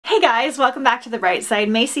Hey guys, welcome back to The Bright Side.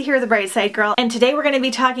 Macy here, The Bright Side Girl, and today we're going to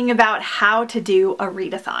be talking about how to do a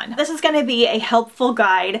readathon. This is going to be a helpful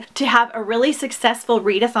guide to have a really successful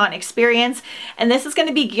readathon experience, and this is going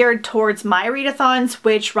to be geared towards my readathons,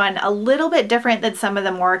 which run a little bit different than some of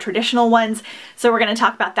the more traditional ones, so we're going to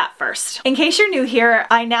talk about that first. In case you're new here,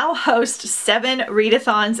 I now host 7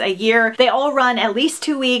 readathons a year. They all run at least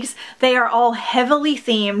 2 weeks. They are all heavily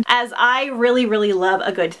themed, as I really love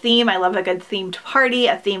a good theme. I love a good themed party,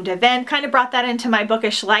 a themed event. Kind of brought that into my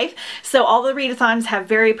bookish life. So all the readathons have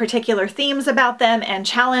very particular themes about them and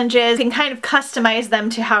challenges. You can kind of customize them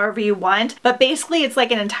to however you want, but basically it's like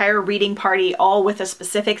an entire reading party all with a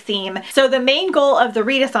specific theme. So the main goal of the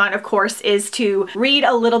readathon, of course, is to read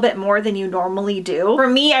a little bit more than you normally do. For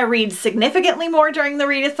me, I read significantly more during the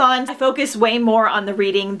readathon. I focus way more on the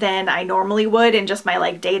reading than I normally would in just my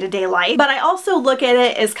like day-to-day life. But I also look at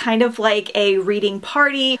it as kind of like a reading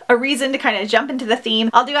party, a reason to kind of jump into the theme.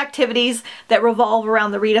 I'll do activities that revolve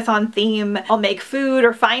around the readathon theme. I'll make food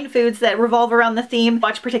or find foods that revolve around the theme,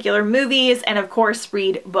 watch particular movies, and of course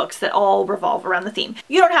read books that all revolve around the theme.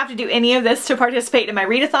 You don't have to do any of this to participate in my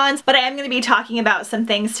readathons, but I am going to be talking about some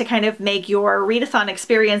things to kind of make your readathon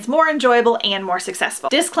experience more enjoyable and more successful.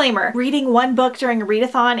 Disclaimer, reading one book during a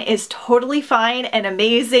readathon is totally fine and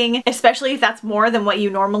amazing, especially if that's more than what you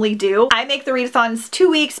normally do. I make the readathons 2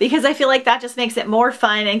 weeks because I feel like that just makes it more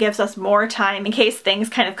fun and gives us more time in case things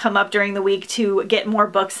kind of come up during the week to get more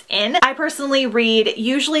books in. I personally read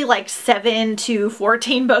usually like 7 to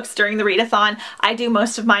 14 books during the readathon. I do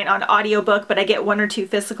most of mine on audiobook, but I get 1 or 2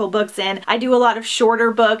 physical books in. I do a lot of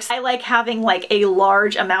shorter books. I like having like a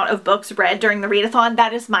large amount of books read during the readathon.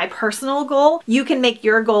 That is my personal goal. You can make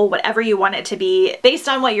your goal whatever you want it to be based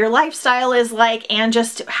on what your lifestyle is like and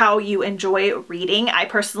just how you enjoy reading. I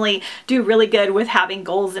personally do really good with having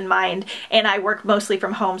goals in mind, and I work mostly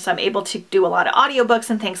from home, so I'm able to do a lot of audiobooks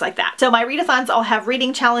and things like that. So my readathons all have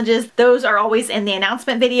reading challenges. Those are always in the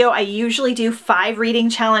announcement video. I usually do 5 reading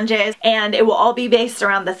challenges, and it will all be based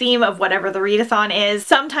around the theme of whatever the readathon is.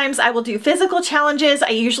 Sometimes I will do physical challenges. I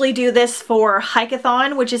usually do this for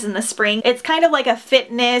HIKEATHON, which is in the spring. It's kind of like a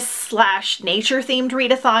fitness slash nature themed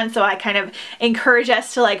readathon, so I kind of encourage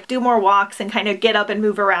us to like do more walks and kind of get up and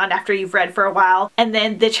move around after you've read for a while, and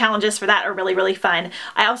then the challenges for that are really fun.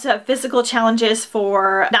 I also have physical challenges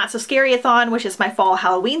for So Scaryathon, which is my fall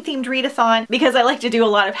Halloween themed readathon, because I like to do a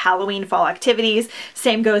lot of Halloween fall activities.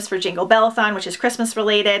 Same goes for Jinglebellathon, which is Christmas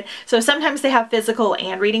related. So sometimes they have physical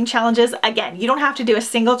and reading challenges. Again, you don't have to do a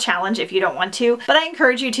single challenge if you don't want to, but I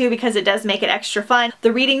encourage you to because it does make it extra fun.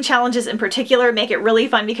 The reading challenges in particular make it really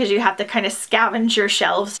fun because you have to kind of scavenge your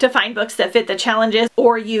shelves to find books that fit the challenges,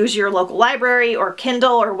 or use your local library or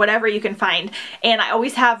Kindle or whatever you can find. And I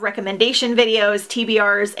always have recommendation videos,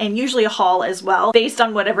 TBRs, and usually a haul as well, based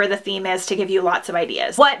on whatever the theme is, to give you lots of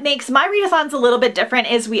ideas. What makes my readathons a little bit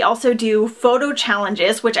different is we also do photo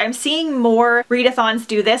challenges, which I'm seeing more readathons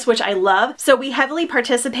do this, which I love. So we heavily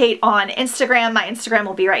participate on Instagram. My Instagram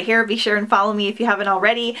will be right here. Be sure and follow me if you haven't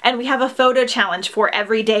already. And we have a photo challenge for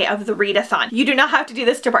every day of the readathon. You do not have to do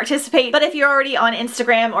this to participate, but if you're already on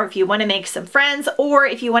Instagram, or if you want to make some friends, or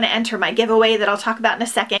if you want to enter my giveaway that I'll talk about in a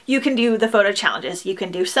second, you can do the photo challenges. You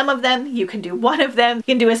can do some of them, you can do one of them, you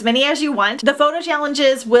can do as many as you want. The photo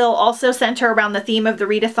challenges will also center around the theme of the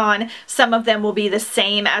readathon. Some of them will be the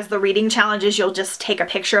same as the reading challenges. You'll just take a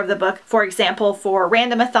picture of the book. For example, for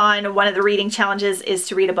Randomathon, one of the reading challenges is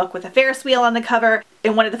to read a book with a Ferris wheel on the cover,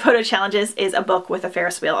 and one of the photo challenges is a book with a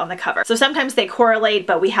Ferris wheel on the cover. So sometimes they correlate,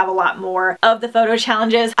 but we have a lot more of the photo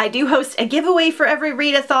challenges. I do host a giveaway for every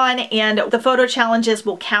readathon, and the photo challenges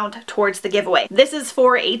will count towards the giveaway. This is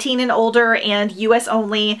for 18 and older and US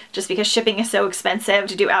only, just because shipping is so expensive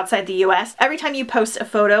to do outside the US. Every time you post a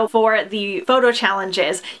photo for the photo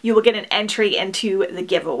challenges, you will get an entry into the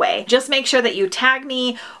giveaway. Just make sure that you tag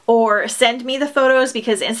me or send me the photos,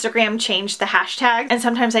 because Instagram changed the hashtags and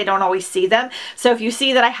sometimes I don't always see them. So if you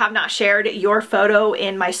see that I have not shared your photo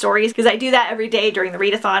in my stories, because I do that every day during the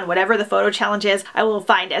readathon, whatever the photo challenge is, I will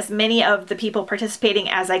find as many of the people participating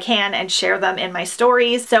as I can and share them in my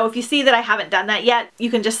stories. So if you see that I haven't done that yet, you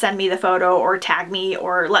can just send me the photo or tag me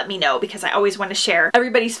or let me know, because I always want to share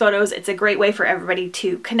everybody's photos. It's a great way for everybody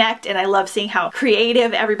to connect, and I love seeing how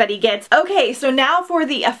creative everybody gets. Okay, so now for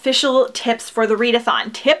the official tips for the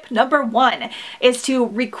readathon. Tip number 1 is to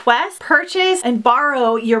request, purchase, and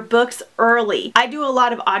borrow your books early. I do do a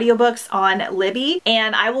lot of audiobooks on Libby,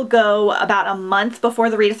 and I will go about a month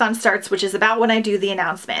before the readathon starts, which is about when I do the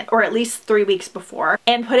announcement, or at least 3 weeks before,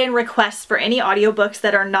 and put in requests for any audiobooks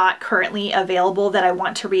that are not currently available that I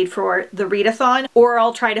want to read for the readathon, or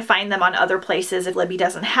I'll try to find them on other places if Libby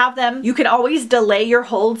doesn't have them. You can always delay your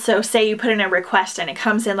hold, so say you put in a request and it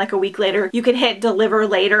comes in like a week later, you can hit deliver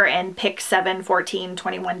later and pick 7, 14,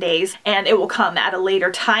 21 days, and it will come at a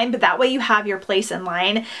later time, but that way you have your place in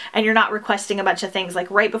line and you're not requesting a bunch of things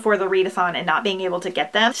like right before the readathon and not being able to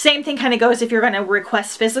get them. Same thing kind of goes if you're going to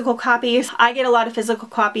request physical copies. I get a lot of physical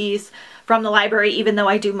copies from the library, even though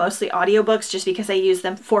I do mostly audiobooks just because I use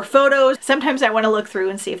them for photos. Sometimes I want to look through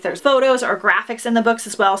and see if there's photos or graphics in the books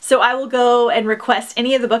as well. So I will go and request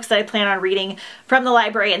any of the books that I plan on reading from the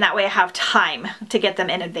library, and that way I have time to get them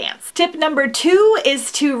in advance. Tip number 2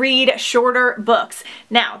 is to read shorter books.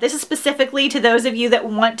 Now, this is specifically to those of you that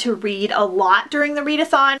want to read a lot during the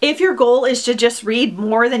readathon. If your goal is to just read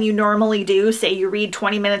more than you normally do, say you read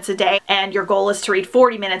 20 minutes a day and your goal is to read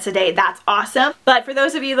 40 minutes a day, that's awesome. But for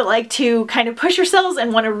those of you that like to kind of push yourselves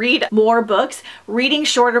and want to read more books, reading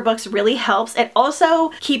shorter books really helps. It also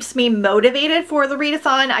keeps me motivated for the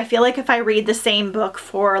readathon. I feel like if I read the same book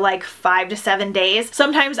for like 5 to 7 days,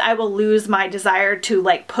 sometimes I will lose my desire to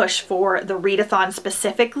like push for the readathon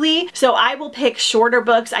specifically. So I will pick shorter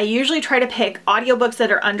books. I usually try to pick audiobooks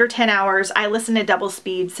that are under 10 hours. I listen to double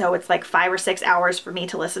speed, so it's like 5 or 6 hours for me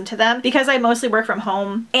to listen to them. Because I mostly work from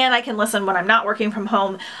home and I can listen when I'm not working from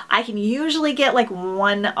home, I can usually get like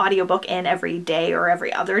one audiobook in every day or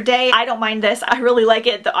every other day. I don't mind this. I really like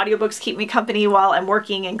it. The audiobooks keep me company while I'm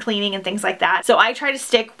working and cleaning and things like that. So I try to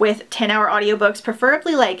stick with 10-hour audiobooks,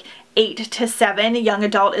 preferably like 8 to 7. Young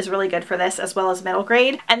adult is really good for this, as well as middle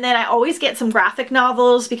grade. And then I always get some graphic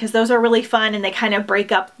novels because those are really fun and they kind of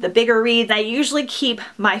break up the bigger reads. I usually keep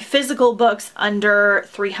my physical books under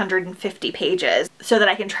 350 pages so that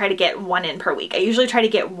I can try to get one in per week. I usually try to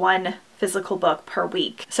get one physical book per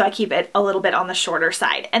week, so I keep it a little bit on the shorter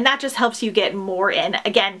side, and that just helps you get more in.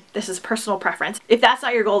 Again, this is personal preference. If that's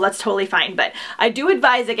not your goal, that's totally fine, but I do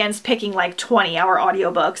advise against picking like 20-hour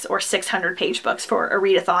audiobooks or 600-page books for a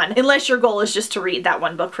readathon, unless your goal is just to read that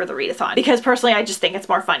one book for the readathon, because personally I just think it's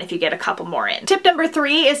more fun if you get a couple more in. Tip number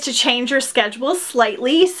 3 is to change your schedule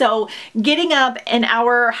slightly, so getting up an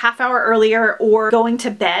hour, half hour earlier, or going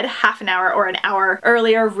to bed half an hour or an hour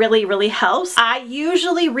earlier really helps. I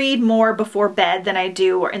usually read more before bed than I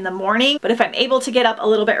do in the morning, but if I'm able to get up a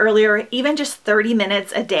little bit earlier, even just 30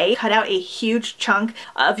 minutes a day, cut out a huge chunk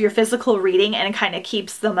of your physical reading, and it kind of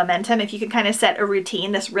keeps the momentum. If you can kind of set a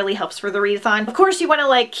routine, this really helps for the readathon. Of course, you want to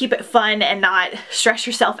like keep it fun and not stress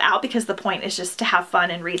yourself out, because the point is just to have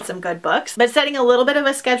fun and read some good books, but setting a little bit of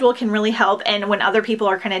a schedule can really help, and when other people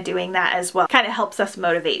are kind of doing that as well, kind of helps us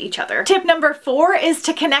motivate each other. Tip number 4 is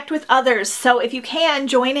to connect with others. So if you can,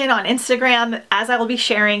 join in on Instagram, as I will be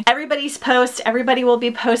sharing everybody's posts. Everybody will be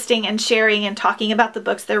posting and sharing and talking about the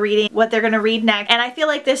books they're reading, what they're going to read next, and I feel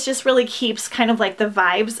like this just really keeps kind of like the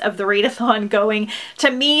vibes of the readathon going. To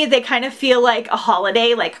me, they kind of feel like a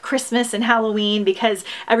holiday, like Christmas and Halloween, because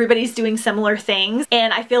everybody's doing similar things,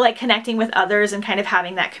 and I feel like connecting with others and kind of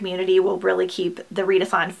having that community will really keep the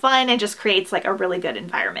readathon fun and just creates like a really good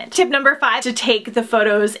environment. Tip number 5, to take the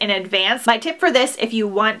photos in advance. My tip for this, if you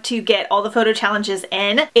want to get all the photo challenges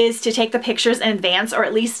in, is to take the pictures in advance, or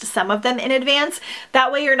at least some of them in advance.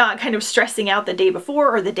 That way you're not kind of stressing out the day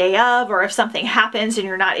before or the day of, or if something happens and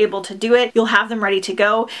you're not able to do it, you'll have them ready to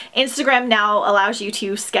go. Instagram now allows you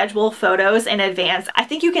to schedule photos in advance. I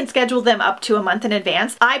think you can schedule them up to a month in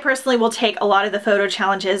advance. I personally will take a lot of the photo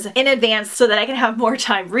challenges in advance so that I can have more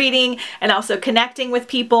time reading and also connecting with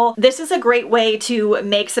people. This is a great way to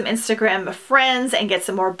make some Instagram friends and get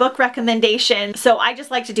some more book recommendations. So I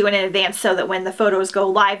just like to do it in advance so that when the photos go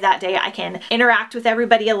live that day, I can interact with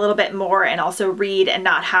everybody a little bit more and also read and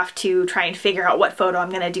not have to try and figure out what photo I'm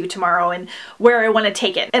going to do tomorrow and where I want to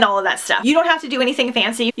take it and all of that stuff. You don't have to do anything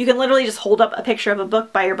fancy. You can literally just hold up a picture of a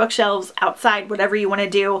book by your bookshelves, outside, whatever you want to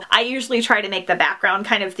do. I usually try to make the background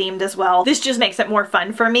kind of themed as well. This just makes it more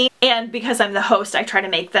fun for me, and because I'm the host, I try to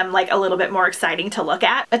make them like a little bit more exciting to look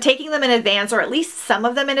at. But taking them in advance, or at least some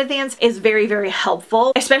of them in advance, is very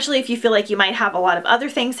helpful, especially if you feel like you might have a lot of other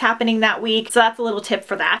things happening that week. So that's a little tip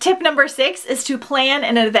for that. Tip number 6 is to plan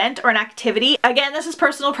an event or an activity. Again, this is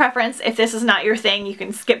personal preference. If this is not your thing, you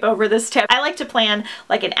can skip over this tip. I like to plan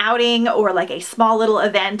like an outing or like a small little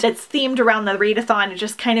event that's themed around the readathon. It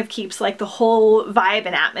just kind of keeps like the whole vibe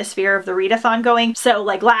and atmosphere of the readathon going. So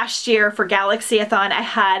like last year for Galaxyathon, I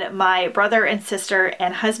had my brother and sister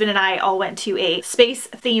and husband and I all went to a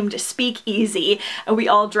space-themed speakeasy, and we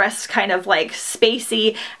all dressed kind of like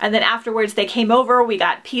spacey, and then afterwards they came over, we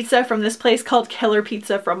got pizza from this place called Killer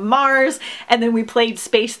Pizza from Mars, and then we played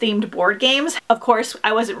space-themed board games. Of course,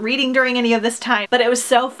 I wasn't reading during any of this time, but it was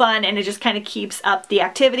so fun, and it just kind of keeps up the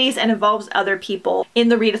activities and involves other people in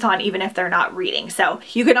the readathon even if they're not reading. So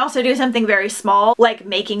you can also do something very small like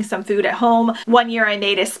making some food at home. One year I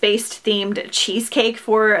made a space-themed cheesecake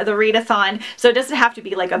for the readathon, so it doesn't have to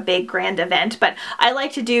be like a big grand event, but I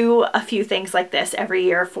like to do a few things like this every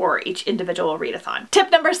year for each individual readathon.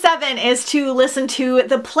 Tip number 7 is to listen to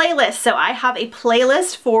the playlist. So I have a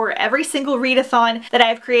playlist for every single readathon that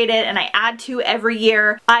I've created and I add to every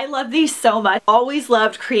year. I love these so much. Always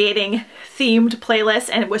loved creating themed playlists,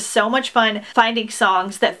 and it was so much fun finding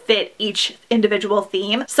songs that fit each individual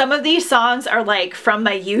theme. Some of these songs are like from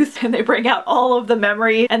my youth and they bring out all of the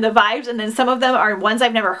memory and the vibes, and then some of them are ones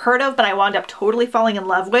I've never heard of but I wound up totally falling in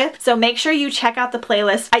love with. So make sure you check out the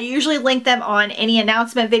playlist. I usually link them on any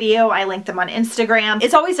announcement video. I link them on Instagram.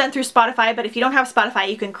 It's always done through Spotify, but if you don't have Spotify,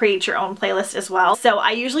 you can create your own playlist as well. So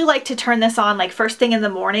I usually like to turn this on like first thing in the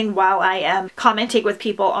morning while I am commenting with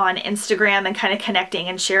people on Instagram and kind of connecting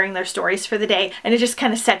and sharing their stories for the day, and it just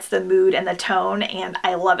kind of sets the mood and the tone, and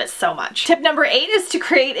I love it so much. Tip number 8 is to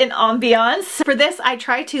create an ambiance. For this, I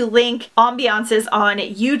try to link ambiances on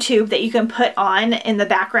YouTube that you can put on in the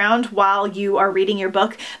background while you are reading your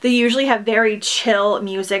book. They usually have very chill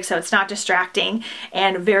music, so it's not distracting,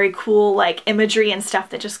 and very cool like imagery and stuff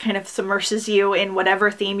that just kind of submerses you in whatever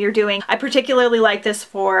theme you're doing. I particularly like this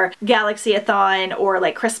for Galaxyathon or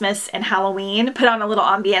like Christmas and Halloween. Put on a little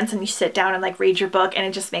ambience and you sit down and like read your book, and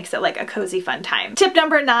it just makes it like a cozy fun time. Tip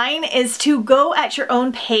number 9 is to go at your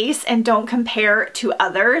own pace and don't compare to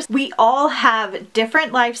others. We all have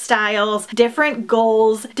different lifestyles, different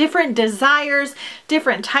goals, different desires,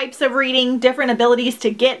 different types of reading, different abilities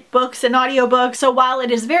to get books and audiobooks. So while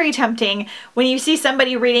it is very tempting, when you see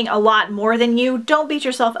somebody reading a lot more than you, don't beat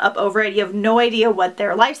yourself up over it. You have no idea what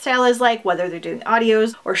their lifestyle is like, whether they're doing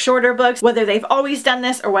audios or shorter books, whether they've always done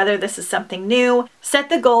this or whether this is something new. Set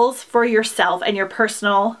the goals for yourself and your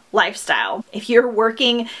personal lifestyle. If you're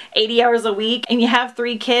working 80 hours a week and you have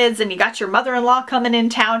 3 kids and you got your mother-in-law coming in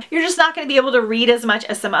town, you're just not going to be able to read as much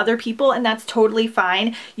as some other people, and that's totally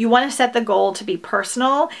fine. You want to set the goal to be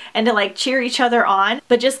personal and to like cheer each other on,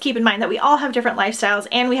 but just keep in mind that we all have different lifestyles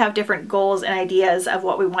and we have different goals and ideas of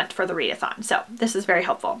what we want for the readathon. So this is very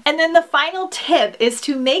helpful. And then the final tip is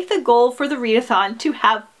to make the goal for the readathon to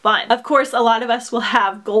have fun. Of course, a lot of us will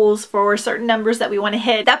have goals for certain numbers that we want to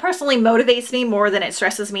hit. That personally motivates me more than it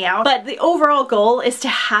stresses me out, but the overall goal is to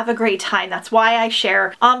have a great time. That's why I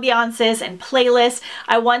share ambiances and playlists.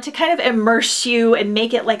 I want to kind of immerse you and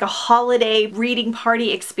make it like a holiday reading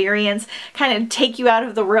party experience, kind of take you out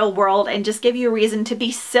of the real world and just give you a reason to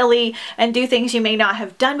be silly and do things you may not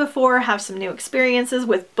have done before, have some new experiences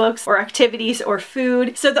with books or activities or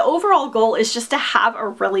food. So the overall goal is just to have a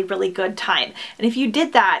really, really good time. And if you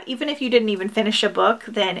did that, even if you didn't even finish a book,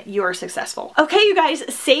 then you're successful. Okay, you guys,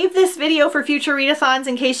 save this video for future readathons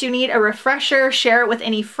in case you need a refresher. Share it with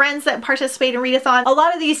any friends that participate in readathon. A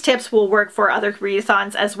lot of these tips will work for other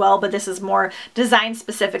readathons as well, but this is more designed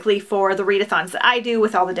specifically for the readathons that I do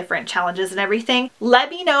with all the different challenges and everything. Let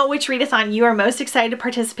me know which readathon you are most excited to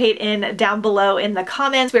participate in down below in the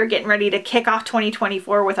comments. We're getting ready to kick off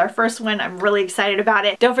 2024 with our first one. I'm really excited about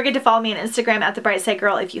it. Don't forget to follow me on Instagram at The Bright Side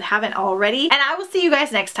Girl if you haven't already, and I will see you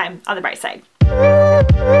guys next time on The Bright Side.